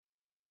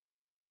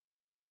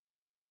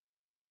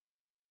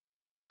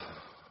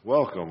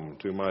Welcome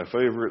to my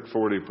favorite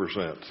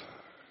 40%.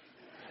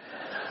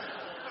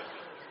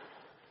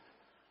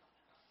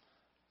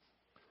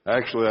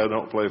 Actually, I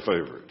don't play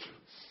favorites.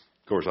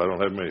 Of course, I don't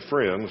have many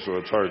friends, so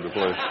it's hard to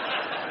play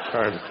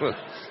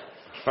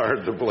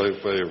hard to play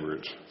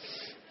favorites.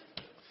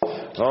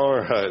 All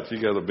right,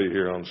 you got to be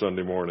here on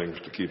Sunday mornings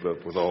to keep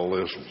up with all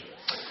this.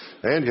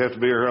 And you have to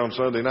be here on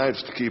Sunday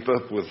nights to keep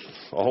up with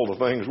all the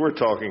things we're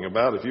talking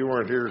about. If you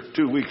weren't here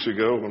 2 weeks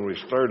ago when we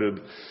started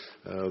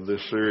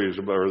this series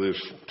or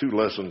these 2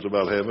 lessons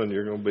about heaven,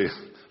 you're going to be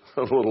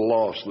a little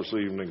lost this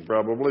evening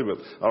probably, but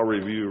I'll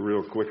review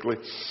real quickly.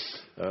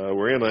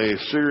 We're in a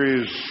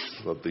series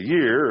of the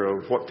year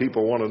of what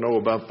people want to know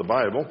about the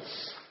Bible,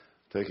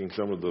 taking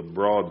some of the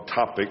broad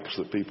topics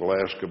that people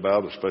ask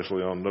about,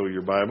 especially on Know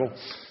Your Bible.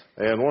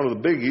 And one of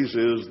the biggies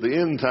is the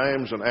end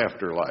times and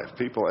afterlife.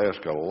 People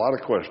ask a lot of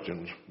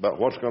questions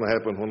about what's going to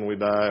happen when we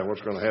die,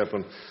 what's going to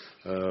happen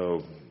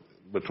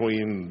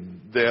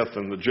between death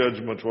and the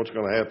judgment, what's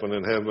going to happen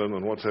in heaven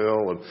and what's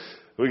hell. And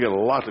we get a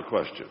lot of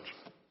questions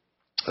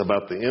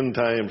about the end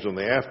times and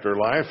the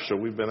afterlife. So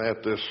we've been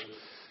at this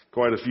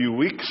quite a few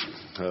weeks.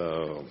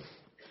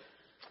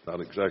 Not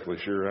exactly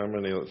sure how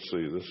many. Let's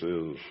see. This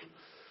is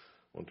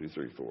 1, 2,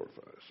 3, 4, 5,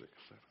 6,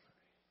 7.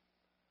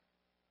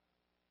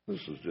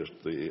 This is just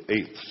the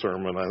 8th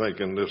sermon, I think,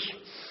 in this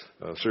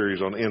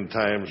series on end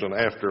times and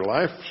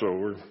afterlife. So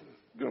we're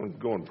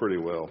going pretty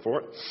well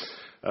for it.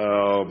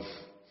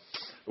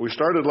 We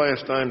started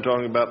last time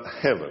talking about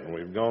heaven.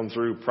 We've gone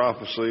through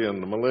prophecy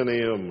and the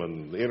millennium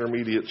and the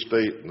intermediate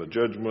state and the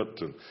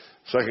judgment and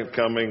second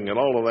coming and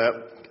all of that.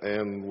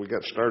 And we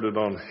got started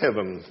on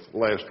heaven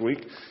last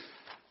week.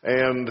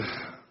 And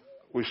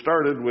we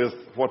started with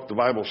what the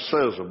Bible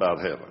says about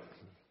heaven.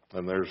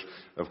 And there's,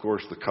 of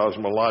course, the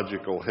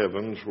cosmological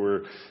heavens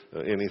where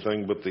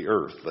anything but the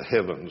earth, the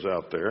heavens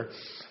out there.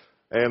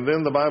 And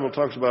then the Bible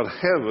talks about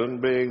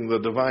heaven being the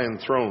divine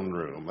throne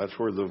room. That's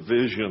where the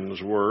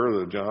visions were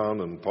that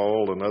John and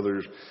Paul and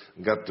others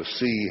got to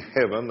see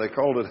heaven. They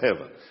called it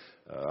heaven.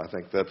 I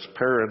think that's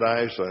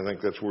paradise. I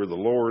think that's where the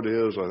Lord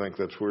is. I think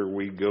that's where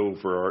we go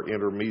for our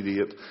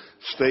intermediate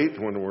state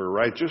when we're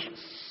righteous.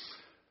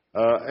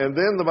 And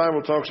then the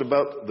Bible talks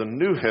about the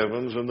new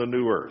heavens and the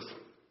new earth.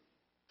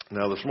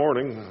 Now, this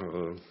morning,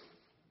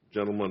 a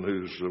gentleman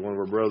who's one of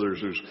our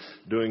brothers who's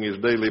doing his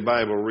daily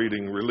Bible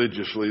reading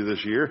religiously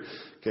this year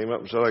came up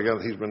and said,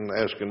 he's been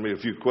asking me a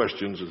few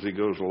questions as he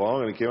goes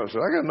along, and he came up and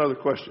said, I got another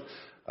question.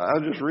 I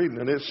was just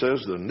reading, and it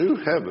says the new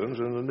heavens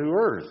and the new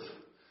earth.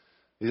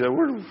 He said,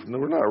 we're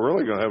not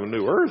really going to have a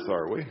new earth,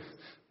 are we?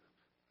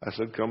 I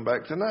said, come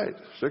back tonight,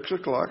 6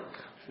 o'clock.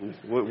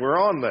 We're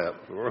on that.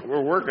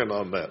 We're working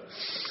on that.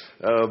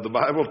 The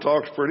Bible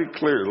talks pretty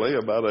clearly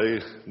about a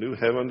new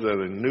heavens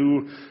and a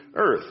new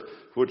earth,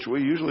 which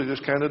we usually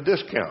just kind of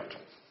discount.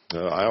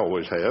 I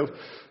always have,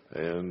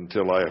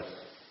 until I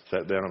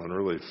sat down and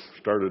really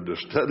started to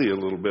study a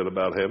little bit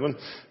about heaven,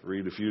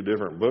 read a few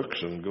different books,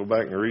 and go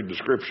back and read the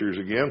scriptures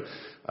again.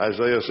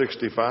 Isaiah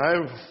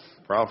 65,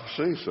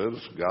 prophecy,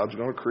 says God's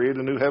going to create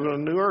a new heaven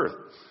and a new earth.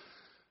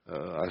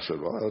 I said,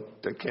 well,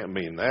 that can't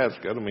mean that. It's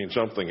got to mean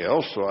something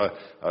else. So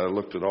I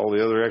looked at all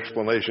the other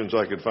explanations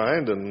I could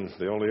find, and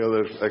the only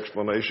other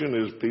explanation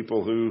is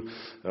people who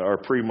are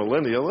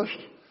premillennialists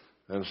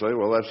and say,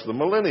 well, that's the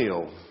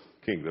millennial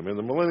kingdom. In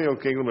the millennial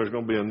kingdom, there's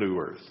going to be a new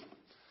earth.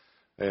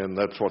 And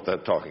that's what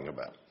that's talking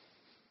about.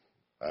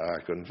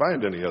 I couldn't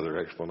find any other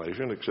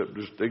explanation except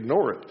just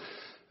ignore it.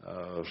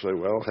 Say,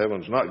 well,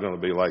 heaven's not going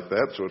to be like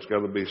that, so it's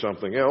got to be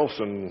something else.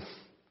 And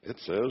it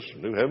says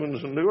new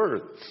heavens and new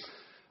earth.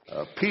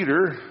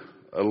 Peter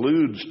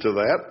alludes to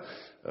that,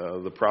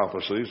 the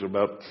prophecies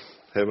about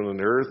heaven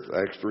and earth,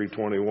 Acts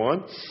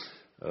 3:21.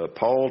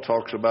 Paul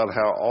talks about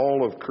how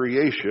all of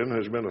creation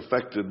has been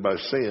affected by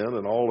sin,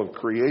 and all of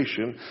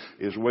creation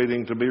is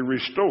waiting to be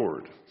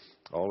restored.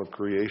 All of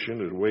creation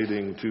is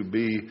waiting to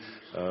be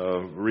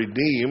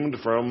redeemed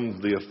from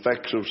the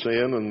effects of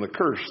sin and the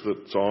curse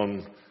that's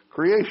on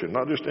creation,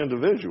 not just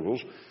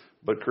individuals,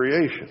 but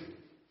creation.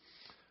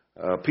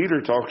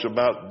 Peter talks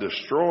about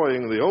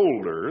destroying the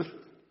old earth.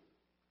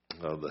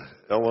 The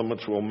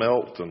elements will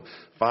melt and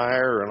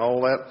fire and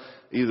all that,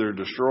 either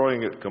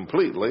destroying it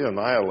completely,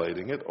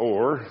 annihilating it,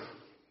 or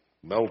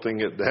melting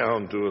it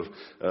down to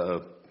a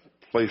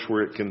place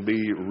where it can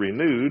be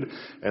renewed.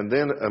 And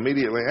then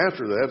immediately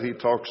after that, he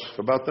talks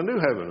about the new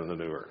heaven and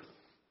the new earth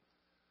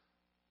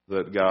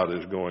that God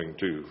is going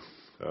to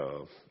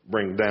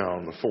bring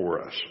down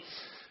for us.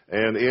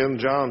 And in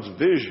John's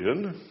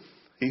vision,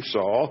 he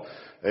saw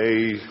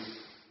a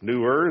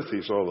new earth.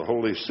 He saw the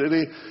holy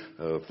city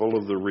full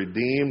of the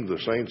redeemed, the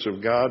saints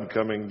of God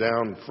coming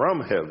down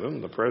from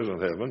heaven, the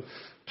present heaven,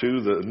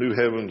 to the new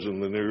heavens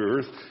and the new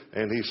earth.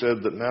 And he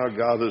said that now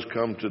God has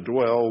come to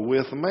dwell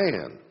with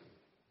man.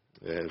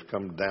 It has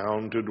come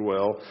down to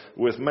dwell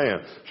with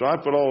man. So I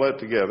put all that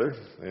together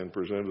and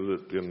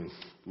presented it in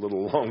a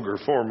little longer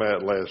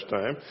format last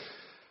time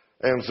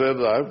and said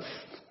I've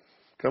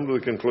come to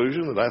the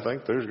conclusion that I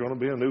think there's going to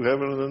be a new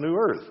heaven and a new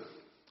earth.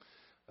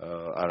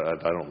 I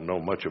don't know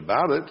much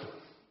about it,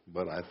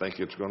 but I think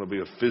it's going to be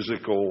a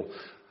physical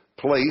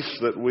place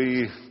that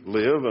we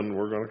live, and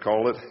we're going to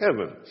call it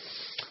heaven.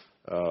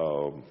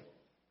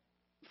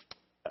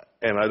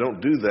 And I don't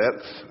do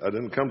that. I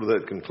didn't come to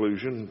that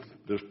conclusion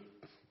just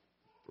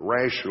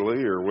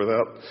rashly or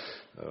without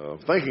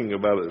thinking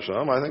about it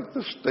some. I think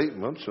the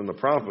statements and the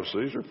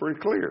prophecies are pretty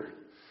clear.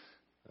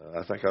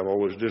 I think I've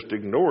always just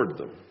ignored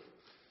them.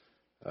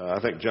 I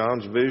think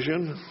John's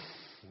vision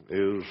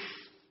is,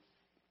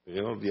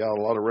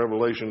 a lot of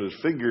revelation is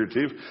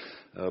figurative,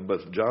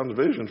 but John's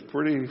vision is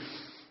pretty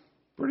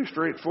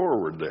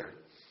straightforward there.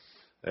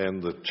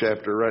 And the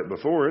chapter right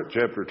before it,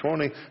 chapter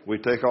 20, we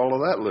take all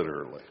of that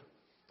literally.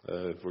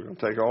 If we're going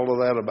to take all of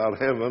that about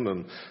heaven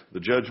and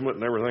the judgment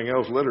and everything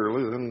else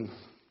literally, then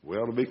we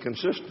ought to be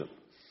consistent.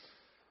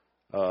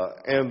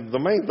 And the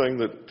main thing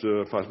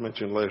that I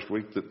mentioned last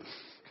week that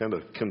kind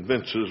of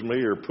convinces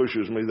me or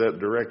pushes me that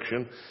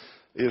direction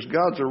is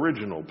God's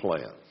original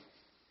plan.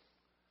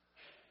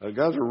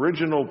 God's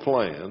original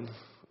plan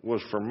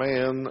was for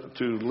man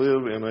to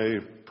live in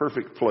a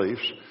perfect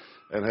place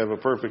and have a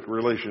perfect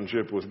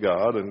relationship with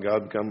God, and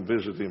God come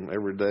visit him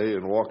every day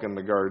and walk in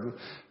the garden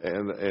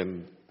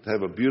and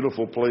have a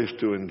beautiful place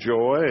to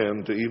enjoy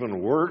and to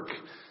even work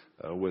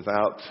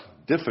without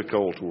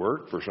difficult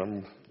work. For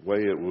some way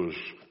it was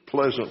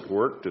pleasant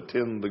work to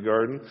tend the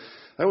garden.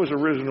 That was the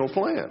original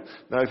plan.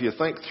 Now if you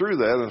think through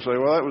that and say,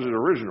 well, that was the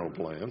original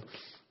plan,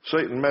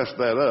 Satan messed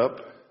that up,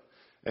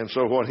 and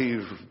so what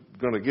he's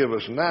going to give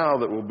us now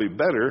that will be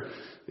better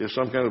is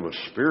some kind of a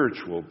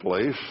spiritual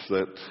place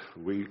that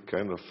we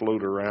kind of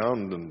float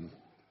around and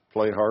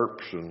play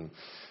harps, and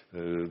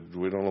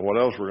we don't know what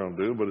else we're going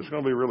to do, but it's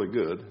going to be really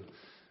good,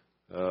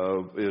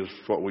 is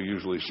what we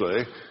usually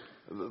say.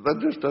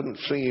 That just doesn't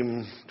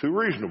seem too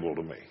reasonable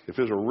to me. If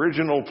his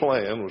original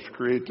plan was to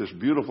create this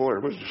beautiful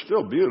earth, which is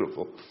still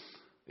beautiful,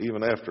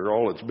 even after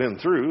all it's been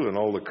through and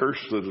all the curse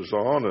that is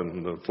on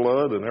and the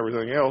flood and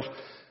everything else,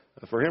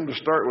 for him to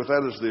start with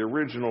that as the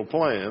original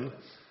plan,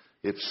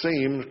 it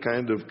seems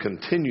kind of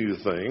continue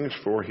things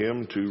for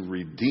him to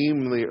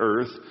redeem the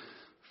earth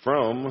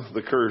from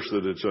the curse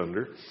that it's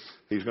under.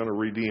 He's going to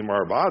redeem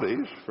our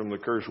bodies from the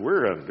curse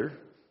we're under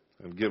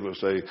and give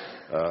us an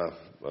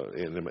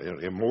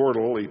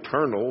immortal,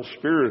 eternal,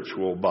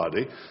 spiritual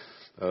body.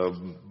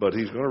 But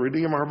he's going to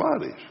redeem our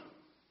bodies.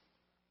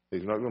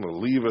 He's not going to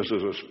leave us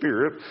as a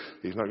spirit.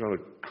 He's not going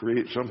to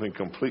create something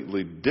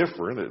completely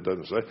different. It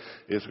doesn't say.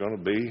 It's going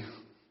to be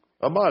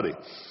a body.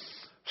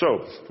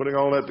 So, putting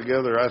all that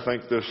together, I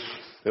think this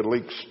at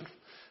least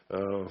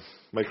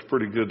makes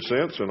pretty good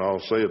sense. And I'll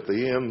say at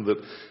the end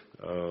that,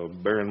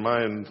 bear in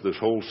mind this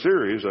whole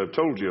series I've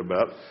told you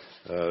about,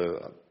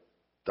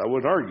 I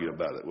wouldn't argue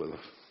about it with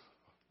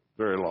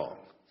very long.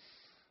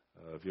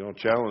 If you want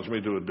to challenge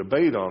me to a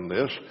debate on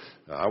this,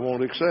 I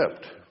won't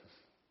accept.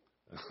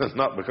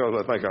 Not because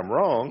I think I'm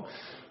wrong,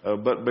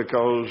 but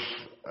because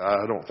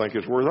I don't think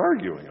it's worth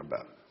arguing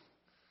about.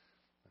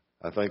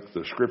 I think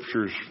the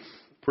Scripture's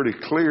pretty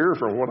clear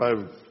from what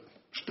I've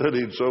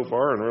studied so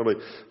far and really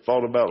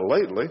thought about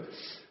lately.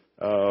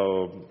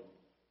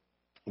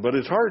 But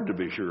it's hard to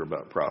be sure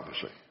about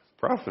prophecy.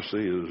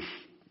 Prophecy is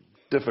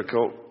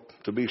difficult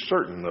to be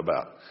certain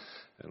about.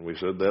 And we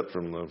said that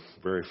from the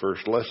very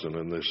first lesson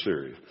in this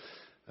series.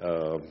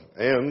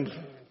 And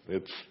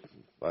it's,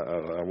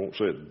 I won't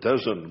say it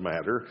doesn't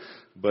matter,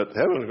 but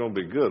heaven's going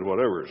to be good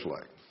whatever it's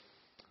like.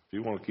 If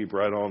you want to keep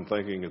right on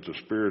thinking it's a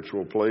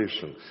spiritual place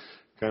and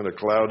kind of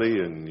cloudy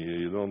and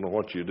you don't know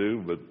what you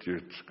do, but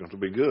it's going to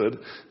be good,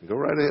 go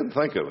right ahead and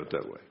think of it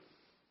that way.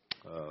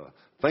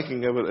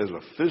 Thinking of it as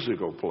a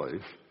physical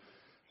place,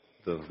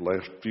 the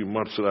last few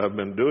months that I've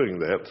been doing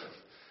that,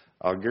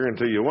 I'll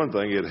guarantee you one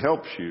thing, it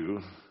helps you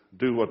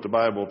do what the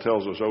Bible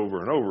tells us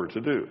over and over to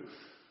do.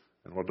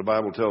 And what the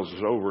Bible tells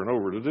us over and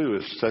over to do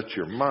is set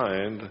your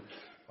mind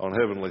on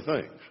heavenly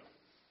things.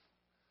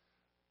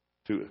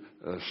 To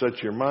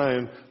set your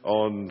mind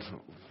on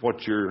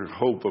what your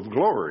hope of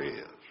glory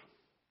is.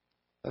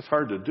 That's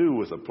hard to do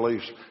with a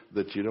place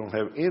that you don't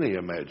have any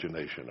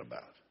imagination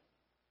about.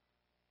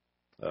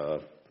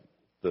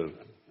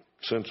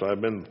 Since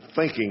I've been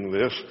thinking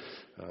this,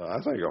 I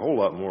think a whole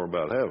lot more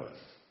about heaven.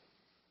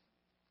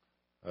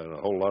 And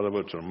a whole lot of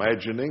it's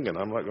imagining, and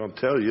I'm not going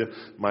to tell you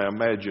my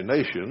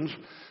imaginations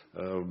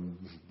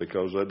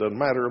because that doesn't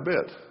matter a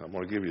bit. I'm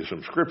going to give you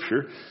some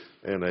scripture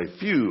and a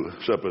few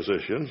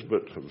suppositions,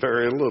 but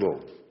very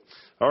little.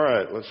 All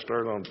right, let's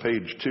start on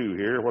page 2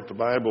 here, what the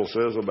Bible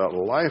says about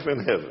life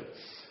in heaven.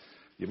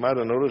 You might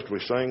have noticed we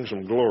sang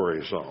some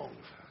glory songs.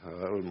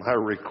 That was my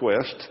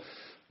request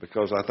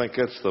because I think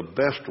that's the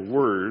best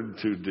word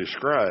to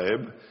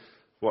describe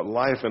what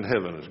life in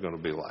heaven is going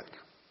to be like.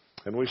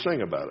 And we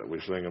sing about it. We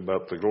sing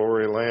about the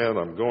glory land.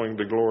 I'm going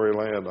to glory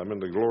land. I'm in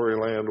the glory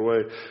land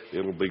way.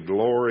 It'll be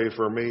glory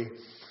for me.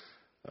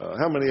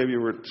 How many of you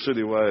were at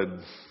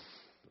Citywide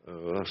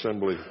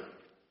Assembly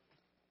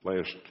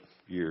last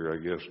year, I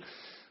guess?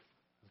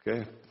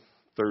 Okay,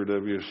 third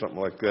of you, something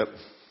like that.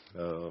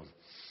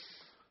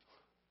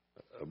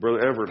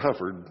 Brother Everett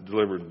Hufford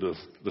delivered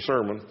the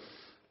sermon,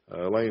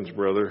 Lane's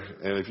brother.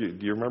 And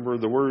do you remember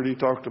the word he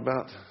talked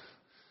about?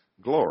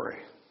 Glory.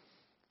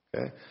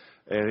 Okay.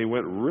 And he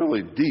went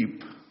really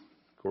deep.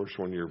 Of course,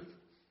 when you're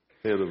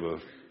head of a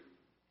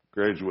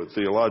graduate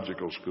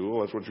theological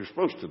school, that's what you're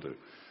supposed to do.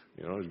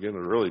 You know, he's getting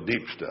into really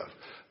deep stuff.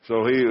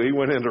 So he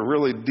went into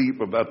really deep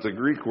about the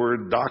Greek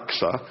word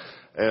doxa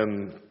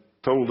and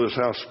told us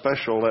how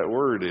special that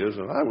word is,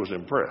 and I was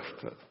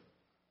impressed.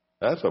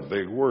 That's a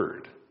big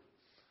word.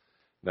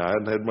 Now, I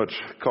hadn't had much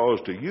cause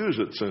to use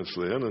it since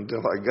then until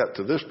I got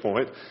to this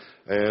point,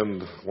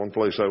 and one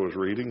place I was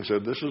reading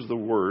said this is the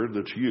word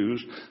that's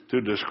used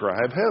to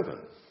describe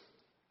heaven.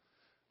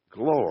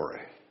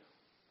 Glory.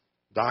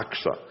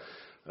 Doxa.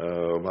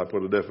 I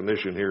put a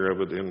definition here of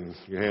it in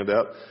your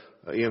handout.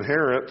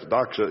 Inherent,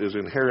 doxa, is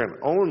inherent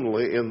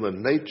only in the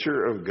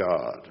nature of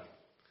God.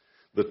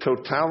 The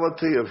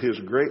totality of His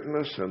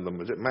greatness and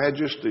the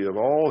majesty of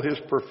all His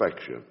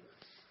perfection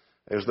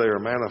as they are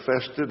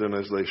manifested and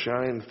as they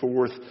shine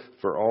forth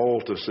for all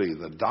to see.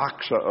 The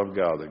doxa of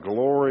God, the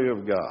glory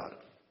of God.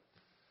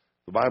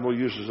 The Bible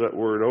uses that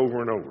word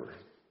over and over.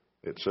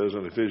 It says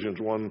in Ephesians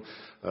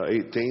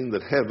 1:18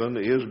 that heaven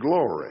is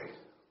glory.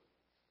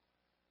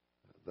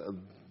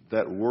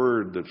 That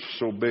word that's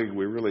so big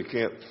we really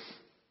can't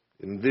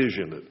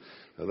envision it.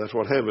 That's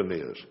what heaven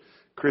is.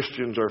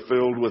 Christians are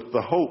filled with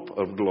the hope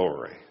of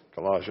glory.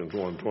 Colossians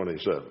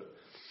 1:27.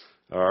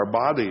 Our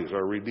bodies,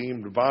 our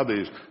redeemed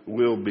bodies,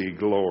 will be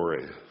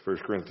glory. 1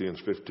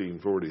 Corinthians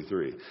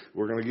 15:43.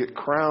 We're going to get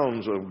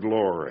crowns of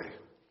glory.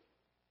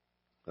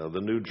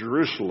 The New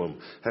Jerusalem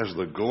has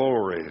the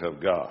glory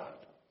of God.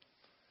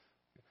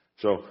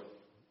 So,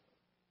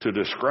 to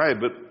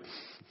describe it,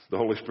 the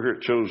Holy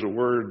Spirit chose a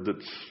word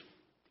that's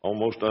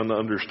almost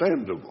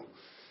ununderstandable.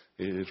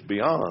 It's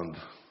beyond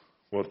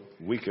what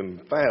we can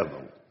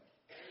fathom.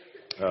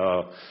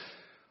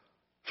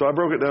 So I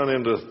broke it down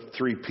into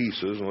three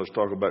pieces, and let's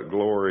talk about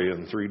glory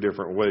in three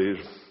different ways.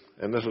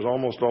 And this is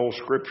almost all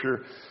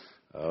Scripture.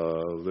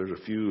 There's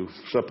a few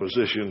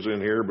suppositions in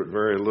here, but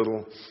very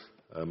little.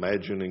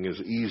 Imagining is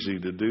easy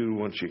to do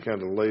once you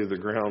kind of lay the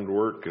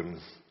groundwork and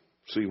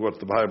see what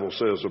the Bible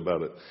says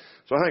about it.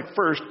 So I think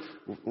first,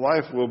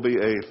 life will be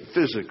a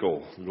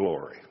physical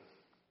glory.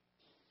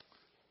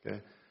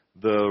 Okay?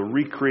 The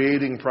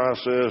recreating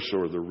process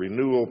or the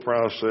renewal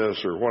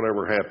process or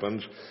whatever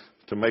happens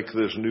to make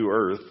this new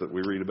earth that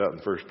we read about in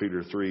 1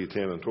 Peter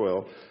 3:10 and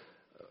 12,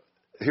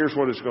 here's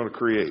what it's going to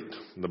create.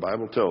 The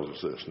Bible tells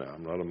us this now.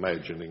 I'm not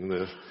imagining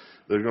this.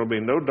 There's going to be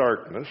no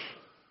darkness.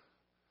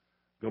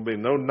 There's going to be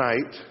no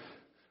night,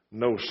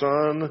 no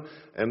sun,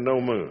 and no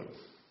moon.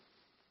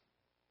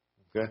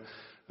 Okay?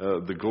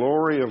 The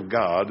glory of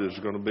God is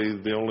going to be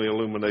the only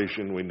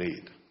illumination we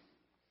need.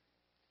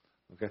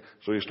 Okay?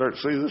 So you start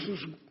to see this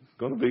is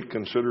going to be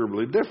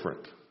considerably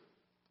different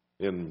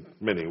in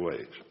many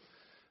ways.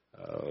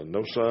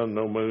 No sun,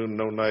 no moon,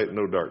 no night,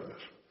 no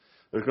darkness.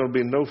 There's going to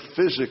be no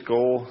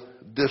physical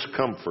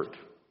discomfort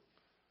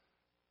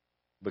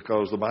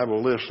because the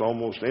Bible lists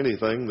almost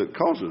anything that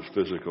causes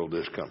physical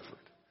discomfort.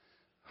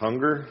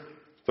 Hunger,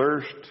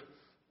 thirst,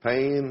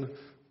 pain,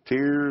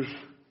 tears.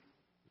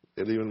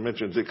 It even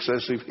mentions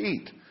excessive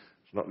heat.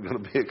 It's not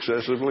going to be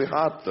excessively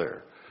hot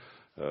there.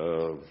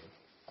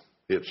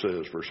 It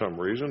says for some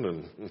reason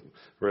in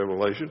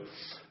Revelation.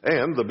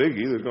 And the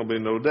biggie, there's going to be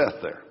no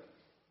death there.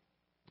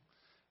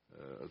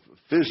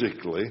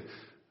 Physically,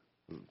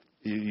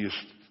 you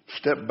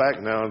step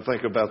back now and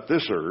think about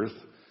this earth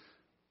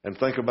and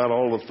think about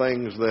all the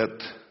things that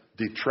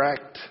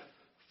detract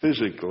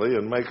physically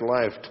and make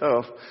life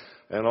tough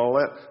and all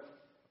that.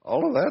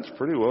 All of that's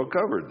pretty well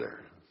covered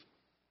there.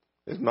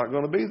 It's not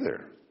going to be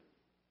there.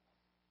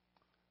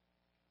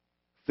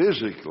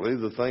 Physically,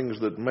 the things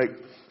that make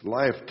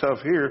life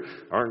tough here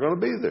aren't going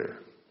to be there.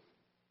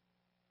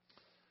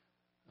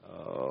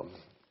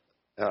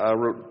 I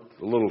wrote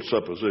a little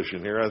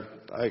supposition here.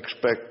 I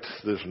expect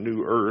this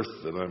new earth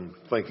that I'm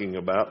thinking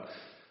about,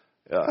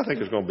 I think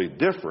it's going to be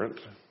different.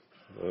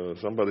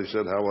 Somebody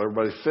said, how will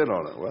everybody fit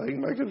on it? Well, he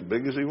can make it as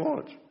big as he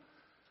wants.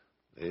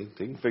 He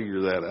can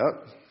figure that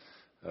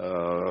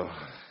out.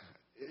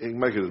 He can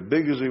make it as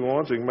big as he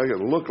wants. He can make it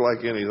look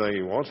like anything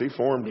he wants. He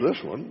formed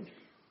this one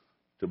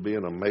to be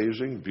an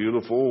amazing,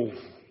 beautiful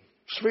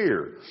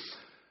sphere.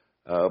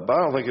 But I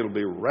don't think it'll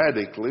be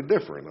radically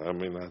different. I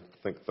mean, I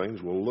think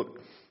things will look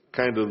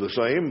kind of the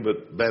same,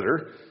 but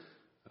better.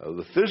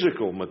 The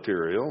physical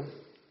material,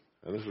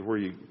 and this is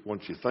where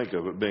once you think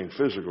of it being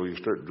physical, you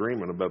start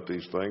dreaming about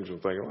these things and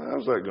thinking, well,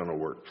 how's that going to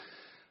work?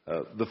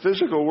 The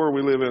physical world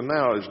we live in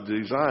now is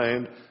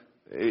designed,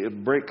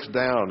 it breaks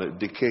down, it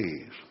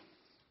decays.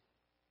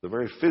 The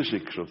very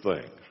physics of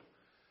things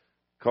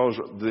cause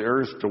the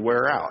earth to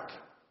wear out.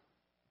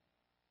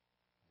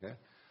 Okay?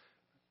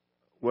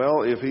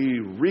 Well, if he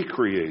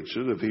recreates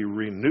it, if he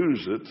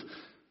renews it,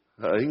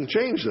 he can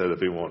change that if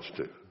he wants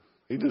to.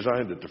 He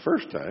designed it the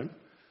first time.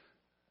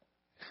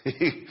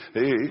 He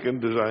can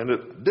design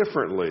it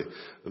differently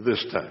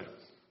this time.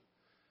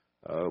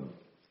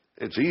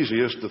 It's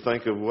easiest to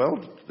think of,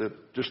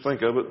 just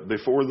think of it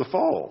before the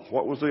fall.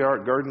 What was the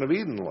Garden of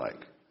Eden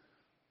like?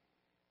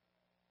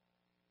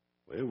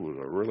 It was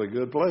a really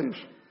good place.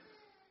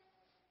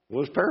 It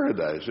was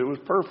paradise. It was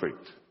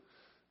perfect.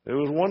 It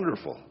was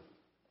wonderful.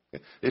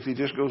 If he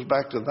just goes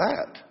back to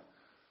that, it's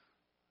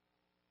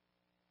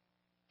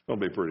going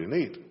to be pretty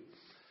neat.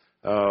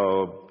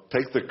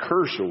 Take the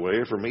curse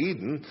away from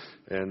Eden,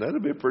 and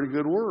that'd be a pretty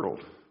good world.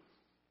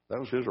 That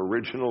was his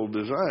original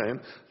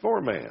design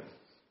for man.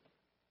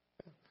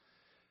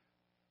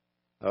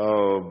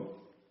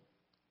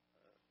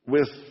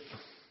 With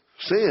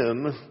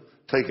sin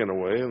taken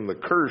away, and the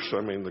curse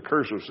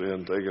of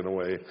sin taken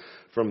away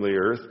from the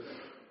earth,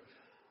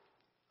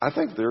 I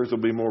think the earth will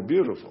be more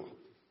beautiful.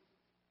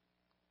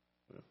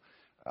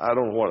 I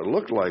don't know what it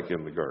looked like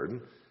in the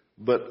garden,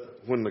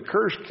 but when the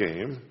curse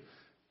came,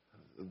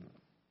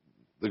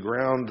 the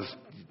ground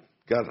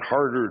got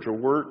harder to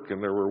work,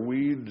 and there were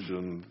weeds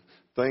and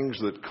things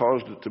that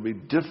caused it to be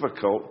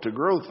difficult to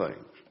grow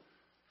things.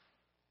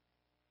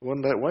 It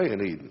wasn't that way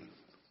in Eden.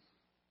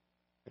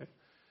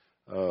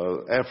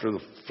 After the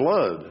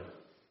flood,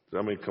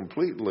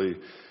 completely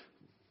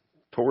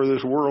tore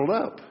this world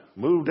up,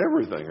 moved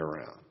everything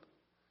around.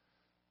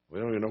 We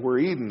don't even know where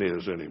Eden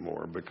is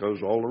anymore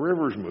because all the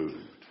rivers moved.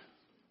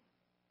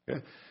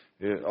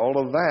 All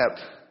of that,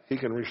 he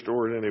can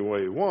restore it any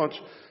way he wants,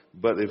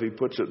 but if he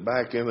puts it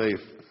back in a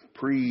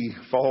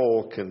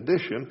pre-fall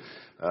condition,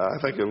 I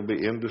think it'll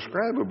be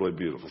indescribably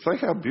beautiful.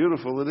 Think how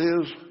beautiful it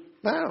is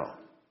now.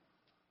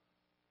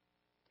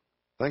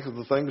 Think of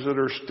the things that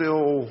are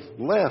still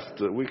left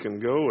that we can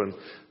go and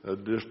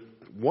just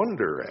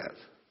wonder at.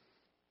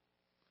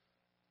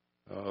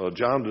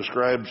 John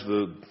describes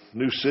the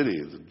new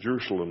city,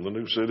 Jerusalem, the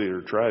new city,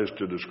 or tries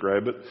to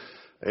describe it,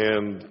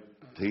 and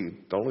the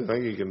only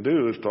thing he can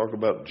do is talk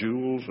about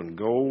jewels and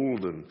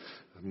gold and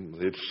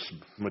its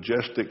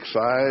majestic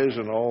size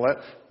and all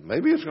that.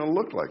 Maybe it's going to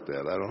look like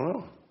that. I don't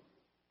know.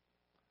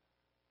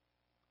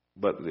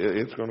 But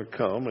it's going to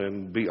come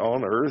and be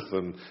on earth,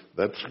 and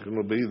that's going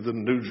to be the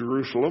New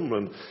Jerusalem,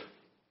 and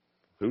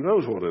who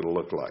knows what it'll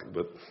look like.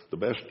 But the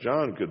best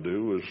John could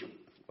do was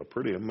a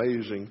pretty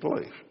amazing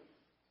place.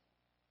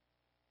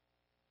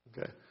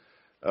 Okay.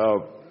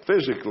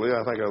 Physically,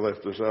 I think I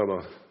left this out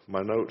of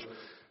my notes.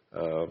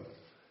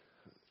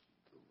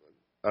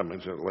 I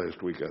mentioned it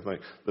last week, I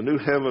think. The new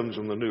heavens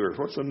and the new earth.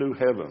 What's the new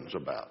heavens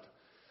about?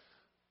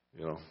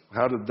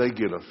 How did they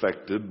get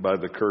affected by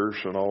the curse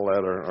and all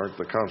that? Aren't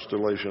the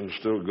constellations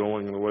still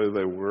going the way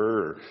they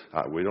were?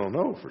 We don't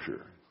know for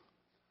sure.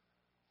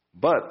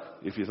 But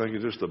if you think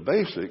of just the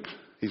basics,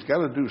 he's got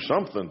to do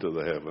something to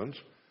the heavens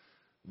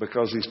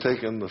because he's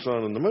taken the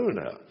sun and the moon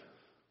out.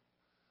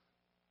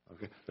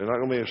 Okay? They're not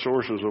going to be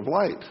sources of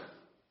light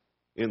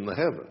in the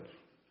heavens.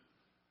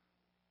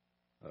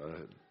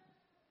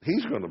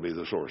 He's going to be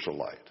the source of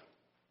light.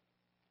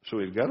 So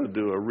he's got to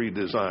do a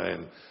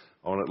redesign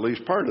on at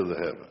least part of the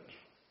heavens,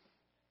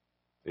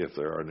 if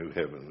there are new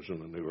heavens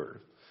and a new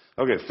earth.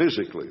 Okay,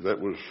 physically, that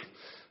was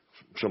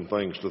some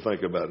things to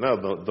think about. Now,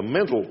 the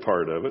mental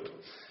part of it,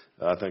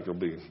 I think will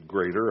be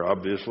greater,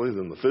 obviously,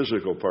 than the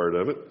physical part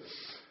of it.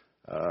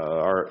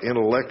 Our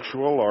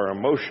intellectual, our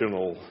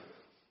emotional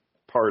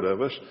part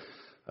of us,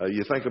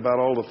 you think about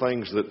all the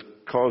things that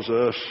cause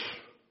us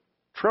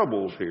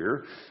troubles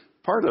here.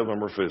 Part of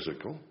them are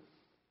physical,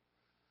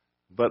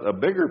 but a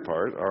bigger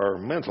part are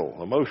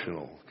mental,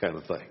 emotional kind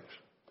of things.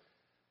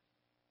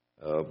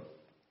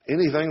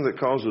 Anything that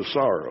causes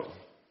sorrow,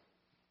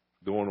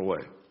 going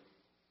away.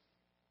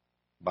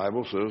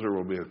 Bible says there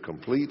will be a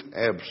complete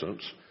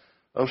absence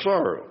of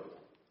sorrow.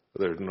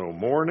 There's no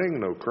mourning,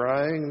 no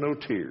crying, no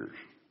tears.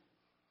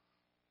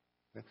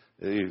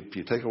 If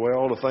you take away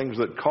all the things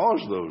that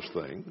cause those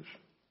things,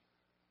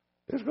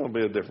 it's going to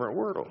be a different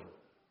world.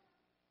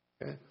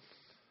 Okay?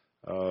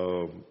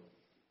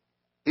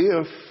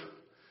 If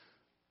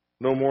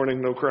no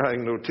mourning, no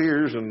crying, no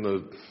tears, and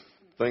the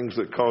things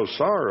that cause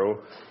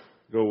sorrow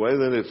go away,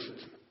 then it's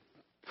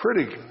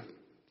pretty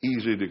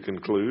easy to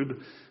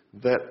conclude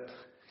that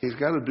he's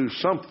got to do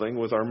something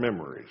with our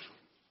memories.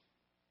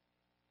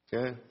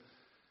 Okay?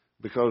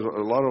 Because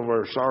a lot of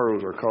our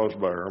sorrows are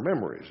caused by our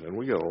memories. And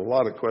we get a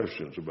lot of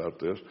questions about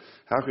this.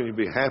 How can you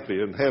be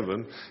happy in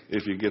heaven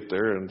if you get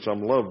there and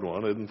some loved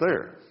one isn't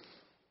there?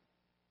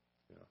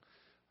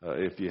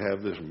 If you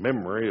have this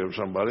memory of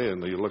somebody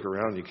and you look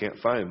around and you can't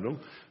find them,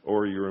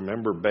 or you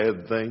remember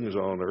bad things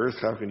on earth,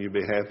 how can you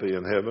be happy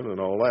in heaven and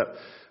all that?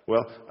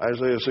 Well,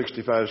 Isaiah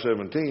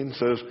 65:17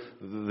 says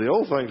the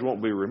old things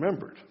won't be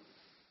remembered.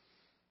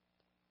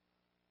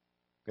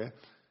 Okay?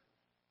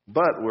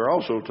 But we're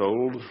also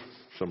told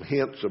some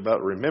hints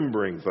about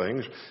remembering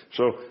things.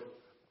 So,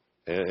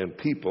 and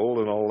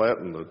people and all that,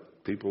 and the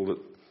people that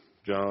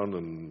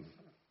John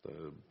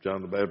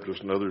the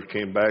Baptist and others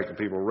came back and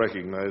people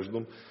recognized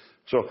them.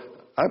 So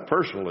I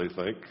personally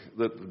think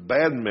that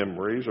bad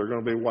memories are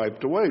going to be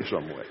wiped away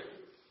some way.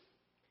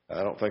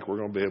 I don't think we're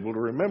going to be able to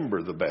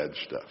remember the bad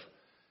stuff.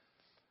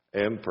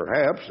 And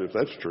perhaps, if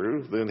that's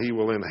true, then he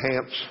will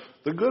enhance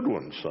the good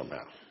ones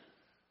somehow.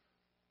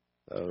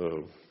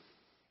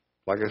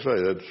 Like I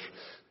say,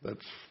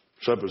 that's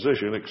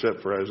supposition,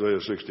 except for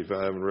Isaiah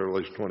 65 and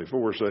Revelation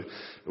 24 say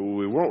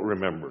we won't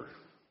remember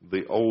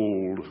the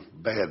old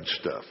bad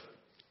stuff.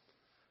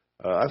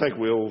 I think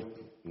we'll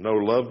no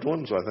loved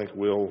ones. I think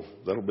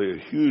that'll be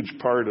a huge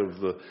part of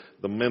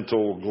the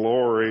mental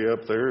glory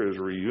up there, is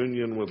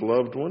reunion with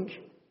loved ones.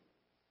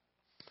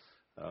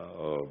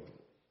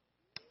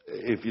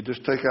 If you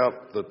just take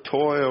out the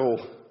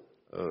toil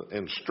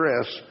and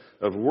stress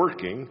of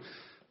working,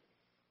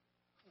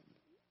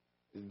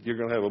 you're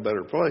going to have a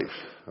better place.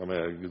 I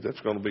mean,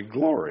 that's going to be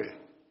glory.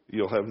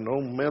 You'll have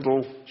no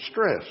mental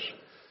stress.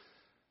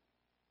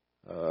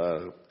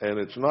 And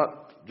it's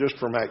not just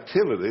from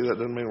activity. That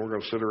doesn't mean we're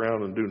going to sit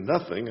around and do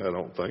nothing, I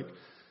don't think.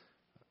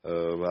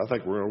 I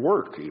think we're going to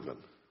work even.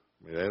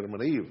 I mean, Adam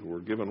and Eve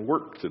were given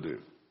work to do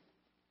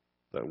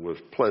that was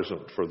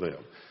pleasant for them.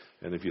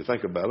 And if you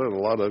think about it, a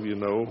lot of you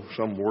know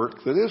some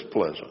work that is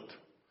pleasant.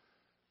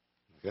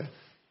 Okay?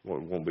 Well,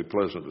 it won't be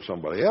pleasant to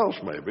somebody else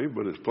maybe,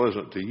 but it's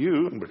pleasant to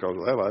you. And because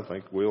of that, I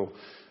think we'll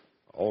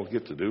all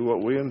get to do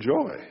what we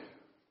enjoy.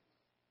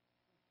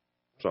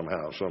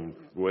 Somehow, some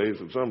ways,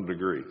 to some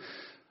degree.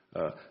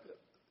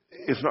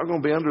 It's not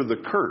going to be under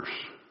the curse.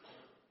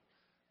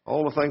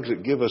 All the things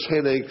that give us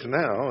headaches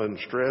now and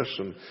stress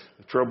and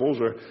troubles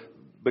are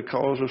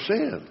because of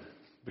sin,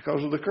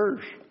 because of the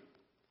curse.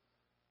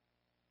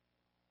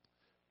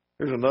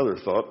 Here's another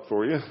thought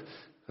for you.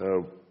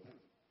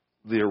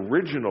 The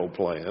original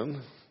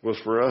plan was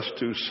for us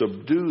to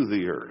subdue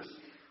the earth,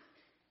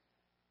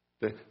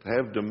 to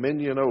have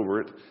dominion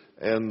over it,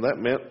 and that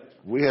meant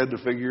we had to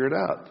figure it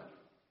out.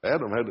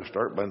 Adam had to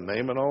start by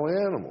naming all the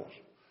animals.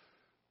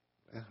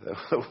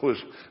 That was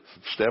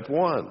step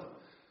one.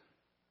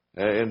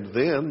 And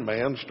then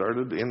man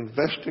started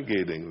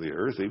investigating the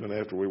earth. Even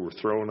after we were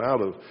thrown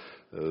out of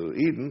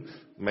Eden,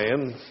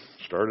 man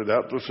started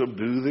out to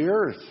subdue the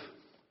earth.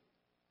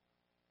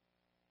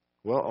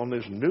 Well, on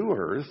this new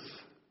earth,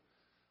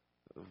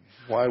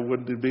 why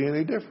wouldn't it be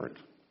any different?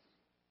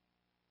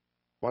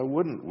 Why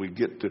wouldn't we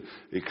get to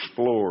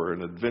explore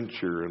and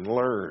adventure and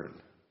learn?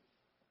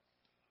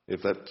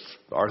 If that's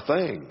our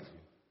thing,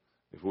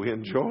 if we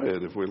enjoy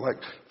it, if we like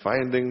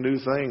finding new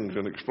things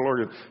and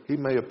exploring it. He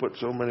may have put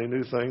so many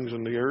new things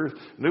in the earth,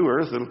 new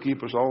earth, it'll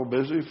keep us all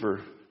busy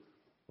for,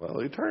 well,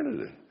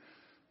 eternity.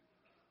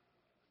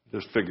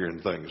 Just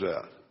figuring things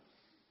out.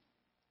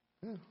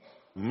 Yeah.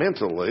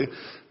 Mentally,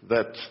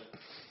 that's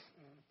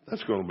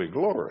going to be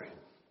glory.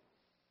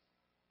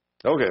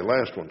 Okay,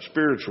 last one,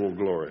 spiritual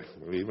glory.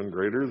 Even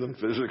greater than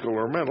physical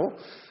or mental.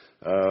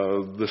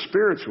 The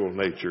spiritual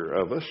nature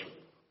of us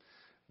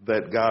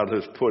that God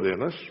has put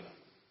in us,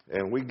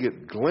 and we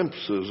get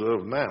glimpses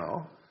of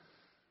now.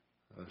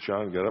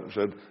 Sean got up and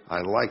said,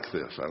 I like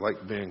this. I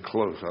like being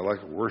close. I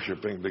like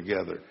worshiping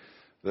together.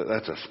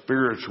 That's a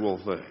spiritual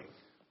thing.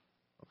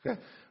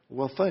 Okay?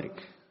 Well, think.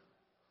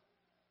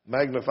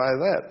 Magnify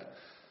that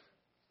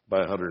by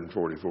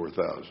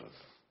 144,000.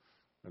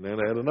 And then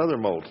add another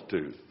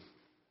multitude.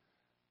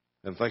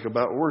 And think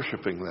about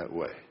worshiping that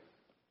way.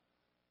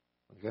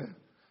 Okay?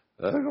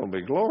 That's going to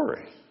be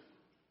glory.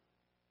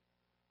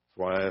 That's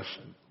why I asked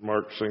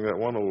Mark to sing that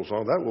one old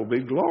song. That will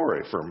be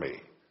glory for me.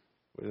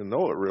 We didn't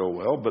know it real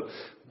well, but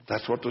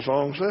that's what the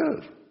song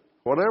says.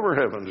 Whatever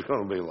heaven's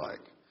going to be like,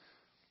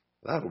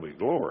 that'll be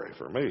glory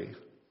for me.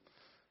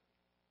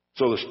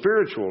 So the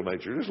spiritual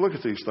nature, just look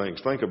at these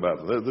things. Think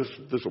about it.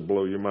 This will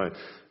blow your mind.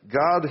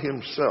 God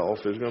himself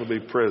is going to be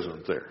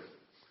present there.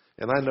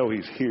 And I know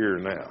he's here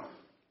now.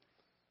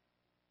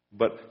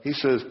 But he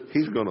says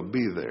he's going to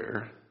be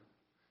there.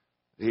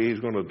 He's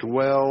going to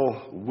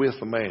dwell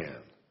with man.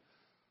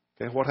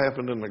 Okay, what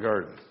happened in the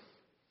garden?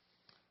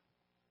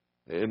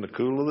 In the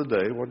cool of the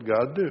day, what did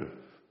God do?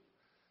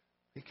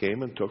 He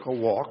came and took a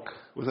walk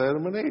with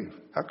Adam and Eve.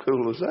 How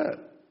cool is that?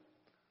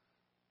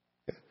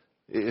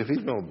 If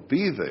he's going to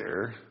be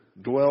there,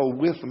 dwell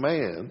with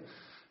man,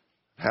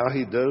 how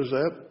he does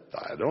that,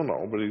 I don't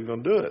know, but he's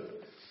going to do it.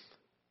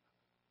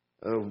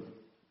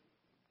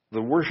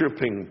 The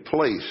worshiping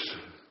place,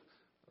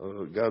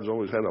 God's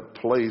always had a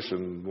place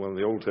in one of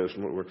the Old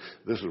Testament where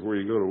this is where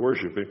you go to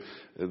worship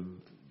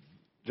him.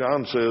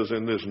 John says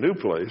in this new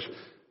place,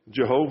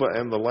 Jehovah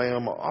and the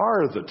Lamb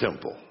are the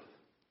temple.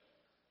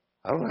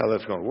 I don't know how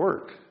that's going to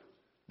work,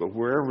 but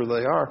wherever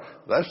they are,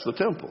 that's the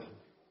temple.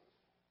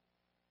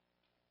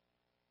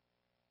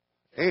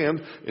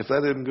 And if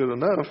that isn't good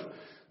enough,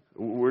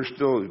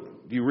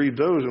 you read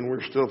those and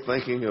we're still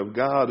thinking of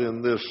God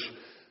in this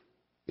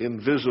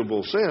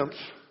invisible sense.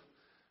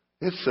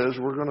 It says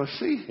we're going to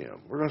see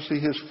him. We're going to see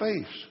his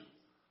face.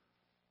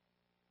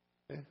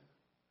 Okay?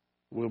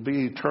 We'll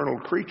be eternal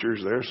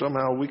creatures there.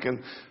 Somehow we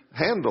can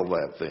handle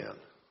that then.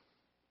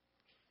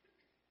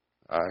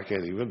 I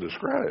can't even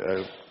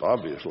describe,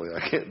 obviously,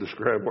 I can't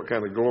describe what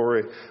kind of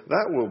glory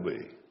that will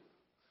be.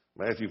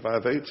 Matthew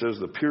 5:8 says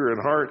the pure in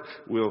heart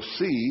will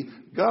see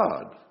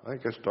God. I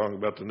think that's talking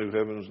about the new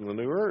heavens and the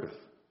new earth.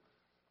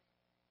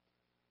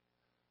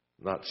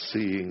 Not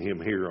seeing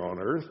him here on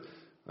earth.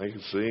 I think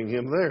it's seeing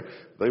him there.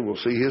 They will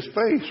see his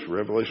face,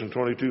 Revelation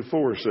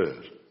 22:4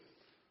 says.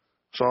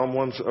 Psalm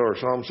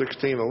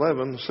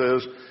 16:11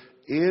 says,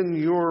 in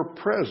your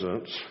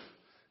presence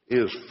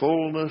is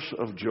fullness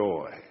of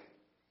joy.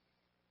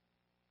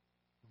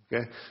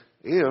 Okay?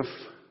 If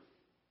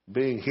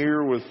being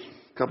here with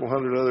a couple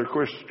hundred other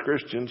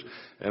Christians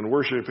and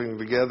worshiping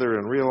together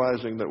and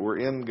realizing that we're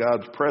in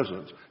God's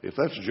presence, if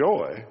that's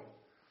joy,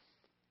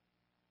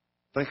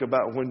 think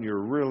about when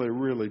you're really,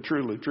 really,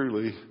 truly,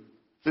 truly,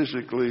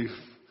 physically,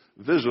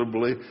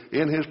 visibly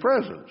in His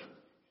presence.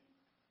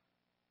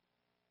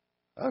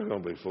 That's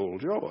going to be full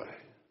of joy.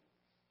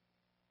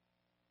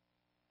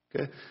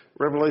 Okay,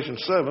 Revelation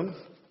 7,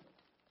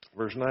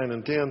 verse 9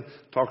 and 10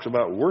 talks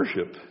about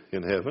worship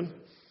in heaven.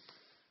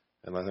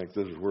 And I think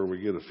this is where we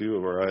get a few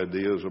of our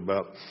ideas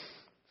about,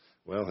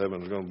 well,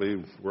 heaven's going to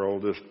be, we're all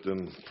just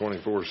in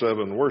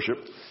 24/7 worship,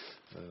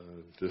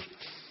 just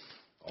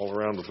all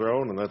around the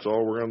throne, and that's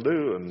all we're going to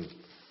do. And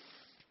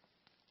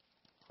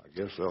I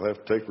guess they'll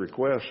have to take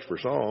requests for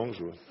songs.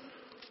 I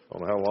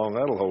don't know how long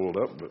that'll hold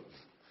up, but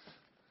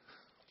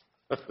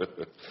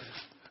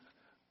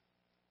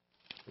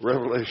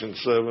Revelation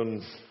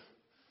 7,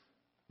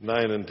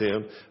 9 and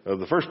 10,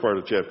 the first part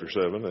of chapter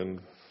 7,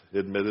 and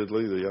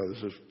admittedly,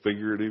 this is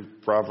figurative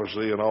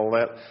prophecy and all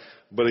that,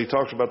 but he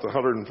talks about the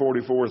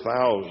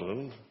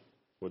 144,000,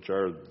 which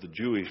are the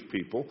Jewish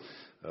people,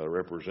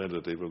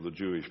 representative of the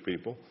Jewish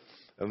people.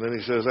 And then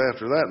he says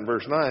after that in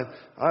verse 9,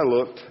 I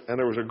looked, and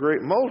there was a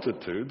great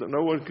multitude that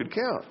no one could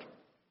count.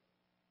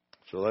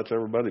 So that's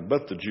everybody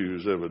but the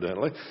Jews,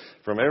 evidently,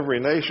 from every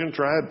nation,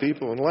 tribe,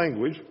 people, and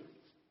language,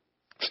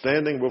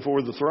 standing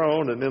before the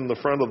throne and in the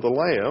front of the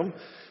Lamb.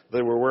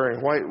 They were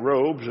wearing white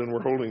robes and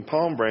were holding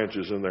palm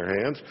branches in their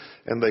hands,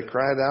 and they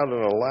cried out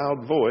in a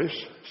loud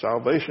voice,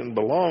 salvation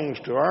belongs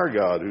to our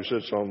God who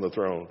sits on the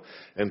throne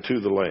and to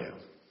the Lamb.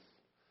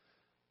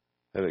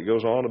 And it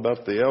goes on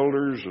about the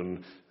elders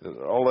and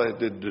all that.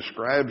 It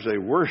describes a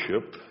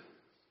worship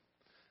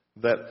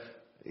that,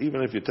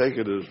 even if you take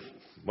it as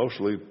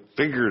mostly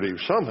figurative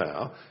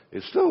somehow,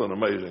 it's still an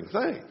amazing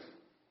thing.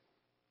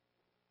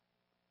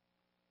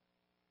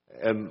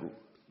 And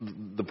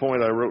the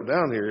point I wrote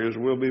down here is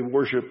we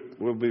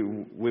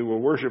will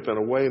worship in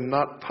a way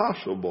not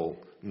possible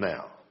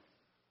now.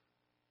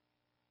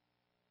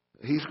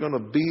 He's going to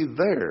be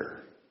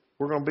there.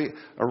 We're going to be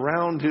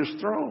around His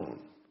throne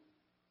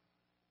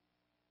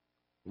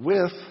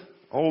with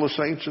all the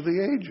saints of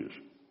the ages.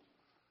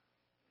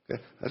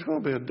 Okay? That's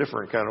going to be a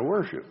different kind of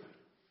worship.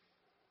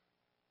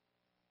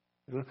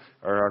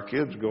 Or our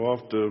kids go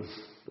off to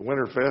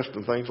Winterfest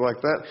and things like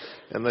that,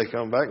 and they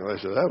come back and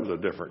they say, that was a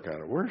different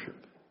kind of worship.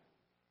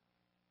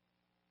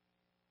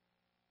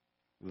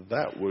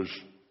 That was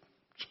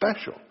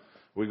special.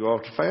 We go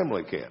off to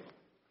family camp.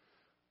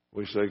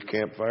 We say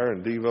campfire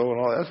and Devo and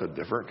all that. That's a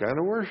different kind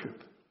of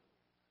worship.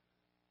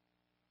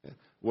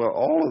 Well,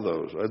 all of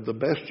those are the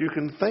best you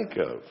can think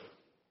of.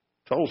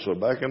 Tulsa,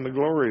 back in the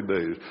glory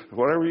days.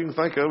 Whatever you can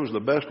think of is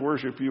the best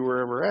worship you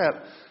were ever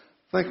at.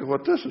 Think of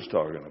what this is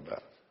talking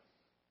about.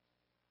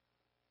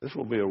 This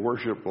will be a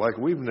worship like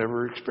we've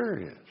never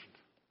experienced.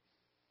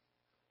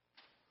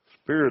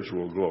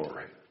 Spiritual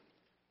glory.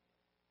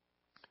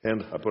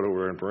 And I put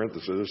over in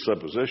parentheses,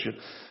 supposition.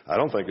 I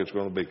don't think it's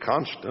going to be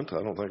constant.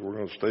 I don't think we're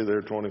going to stay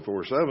there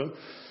 24/7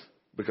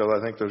 because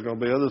I think there's going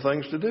to be other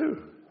things to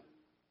do.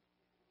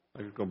 I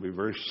think it's going to be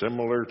very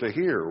similar to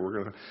here.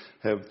 We're going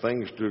to have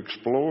things to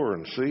explore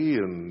and see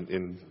and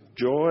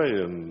enjoy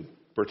and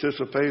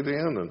participate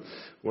in. And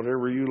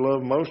whatever you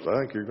love most, I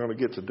think you're going to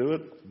get to do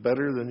it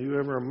better than you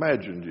ever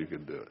imagined you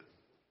could do it.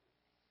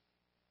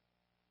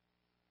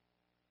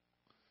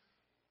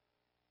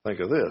 Think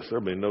of this.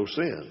 There'll be no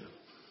sin.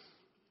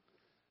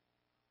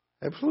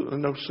 Absolutely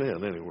no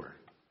sin anywhere.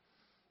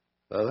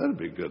 Now, that'd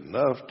be good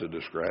enough to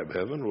describe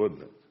heaven,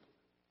 wouldn't it?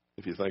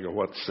 If you think of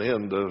what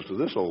sin does to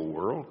this old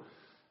world.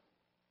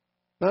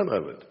 None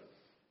of it.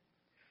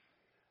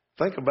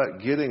 Think about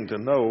getting to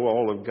know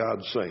all of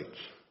God's saints.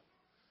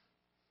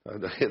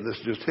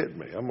 This just hit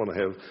me. I'm going to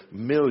have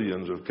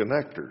millions of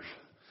connectors.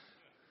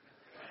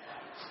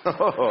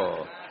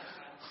 Oh,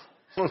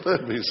 won't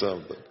that be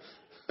something?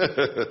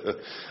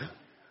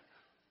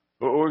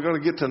 But we're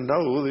going to get to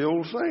know the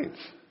old saints.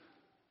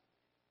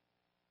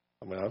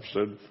 I mean, I've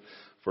said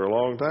for a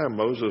long time,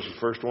 Moses is the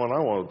first one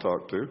I want to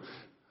talk to.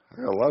 I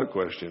got a lot of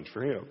questions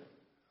for him.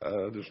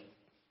 I just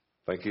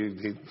think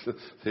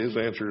his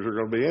answers are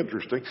going to be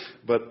interesting.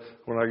 But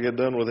when I get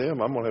done with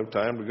him, I'm going to have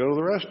time to go to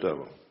the rest of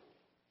them.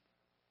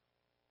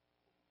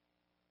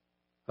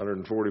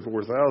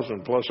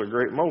 144,000 plus a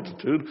great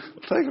multitude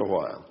will take a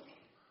while.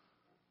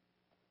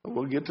 But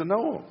we'll get to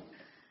know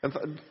them.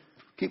 And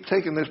keep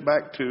taking this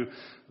back to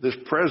this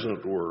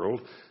present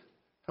world.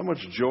 How much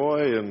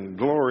joy and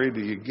glory do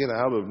you get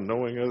out of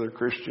knowing other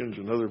Christians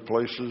and other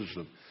places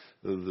and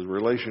the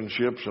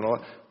relationships and all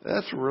that?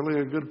 That's really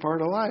a good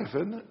part of life,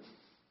 isn't it?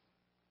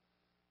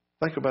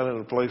 Think about it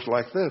in a place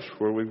like this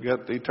where we've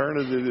got the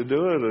eternity to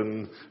do it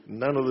and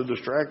none of the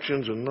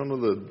distractions and none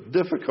of the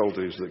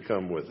difficulties that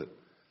come with it.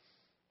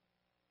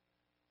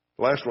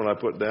 The last one I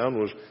put down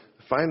was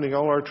finding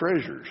all our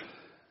treasures.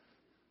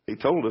 He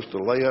told us to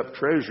lay up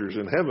treasures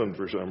in heaven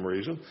for some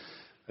reason.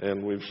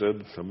 And we've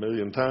said a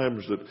million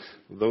times that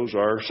those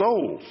are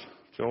souls.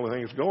 It's the only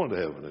thing that's going to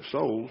heaven is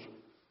souls,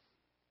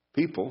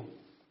 people.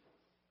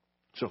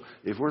 So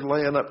if we're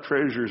laying up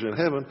treasures in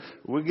heaven,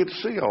 we get to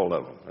see all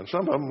of them. And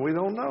some of them we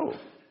don't know.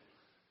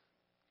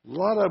 A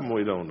lot of them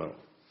we don't know.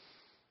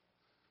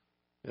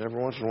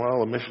 Every once in a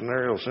while, a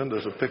missionary will send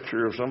us a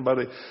picture of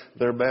somebody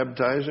they're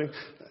baptizing.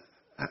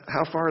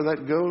 How far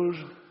that goes,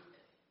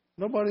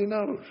 nobody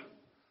knows.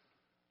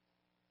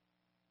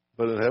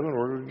 But in heaven,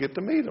 we're going to get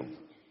to meet them.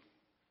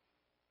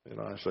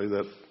 I say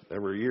that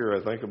every year.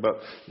 I think about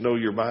Know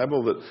Your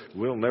Bible, that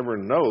we'll never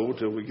know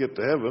till we get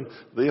to heaven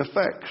the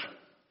effects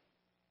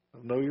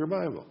of Know Your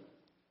Bible.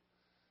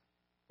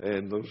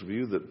 And those of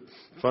you that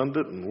fund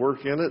it and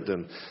work in it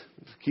and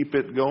keep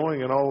it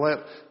going and all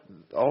that,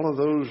 all of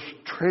those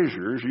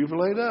treasures you've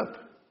laid up,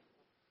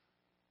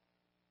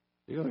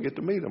 you're going to get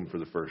to meet them for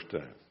the first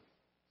time.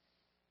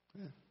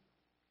 Yeah.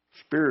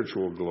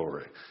 Spiritual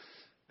glory.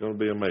 Going to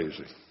be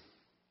amazing.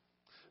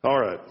 All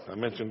right. I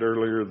mentioned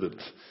earlier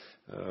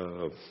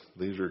that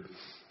these are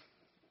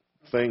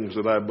things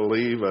that I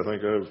believe. I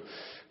think I've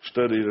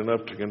studied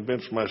enough to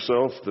convince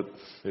myself that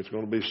it's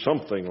going to be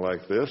something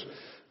like this.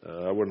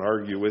 I wouldn't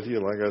argue with you.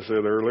 Like I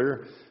said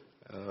earlier,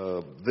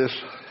 this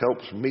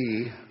helps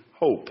me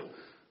hope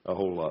a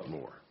whole lot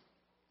more.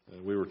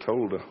 We were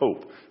told to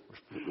hope.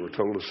 We were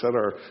told to set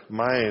our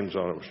minds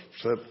on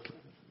it.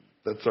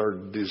 That's our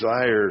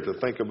desire, to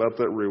think about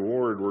that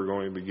reward we're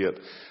going to get.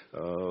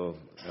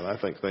 And I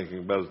think thinking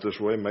about it this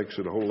way makes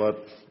it a whole lot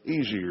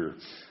easier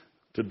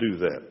to do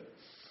that.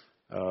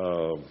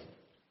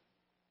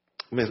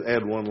 Let me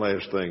add one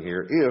last thing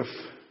here. If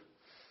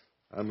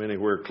I'm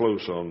anywhere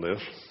close on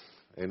this,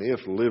 and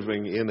if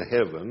living in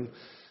heaven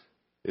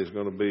is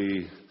going to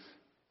be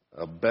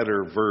a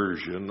better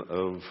version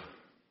of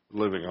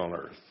living on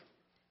earth,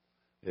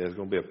 it's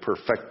going to be a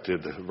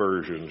perfected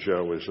version,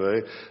 shall we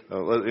say.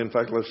 In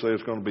fact, let's say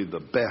it's going to be the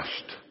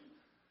best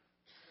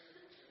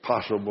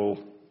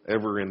possible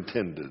ever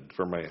intended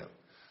for man.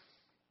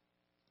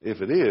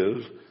 If it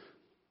is,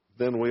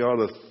 then we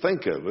ought to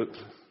think of it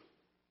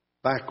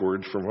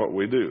backwards from what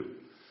we do.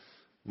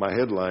 My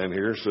headline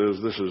here says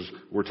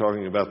we're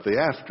talking about the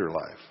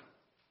afterlife.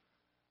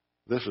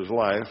 This is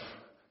life,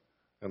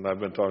 and I've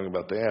been talking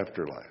about the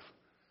afterlife.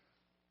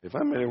 If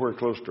I'm anywhere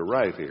close to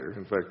right here,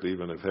 in fact,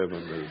 even if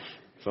heaven is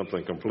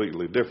something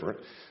completely different,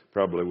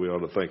 probably we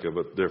ought to think of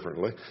it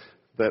differently,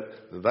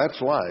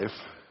 that's life,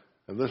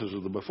 and this is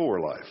the before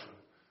life.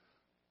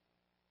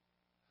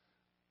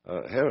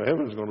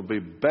 Heaven's going to be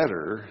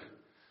better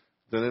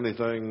than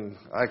anything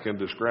I can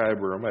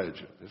describe or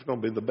imagine. It's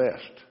going to be the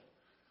best.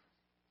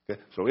 Okay?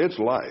 So it's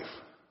life,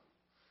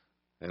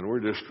 and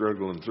we're just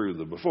struggling through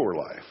the before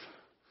life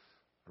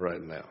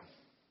right now.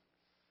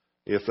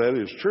 If that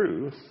is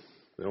true,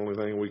 the only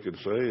thing we could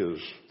say is,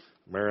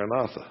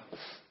 Maranatha.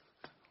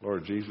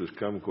 Lord Jesus,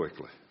 come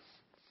quickly.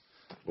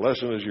 The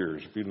lesson is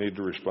yours. If you need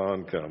to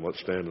respond, come. Let's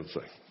stand and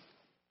sing.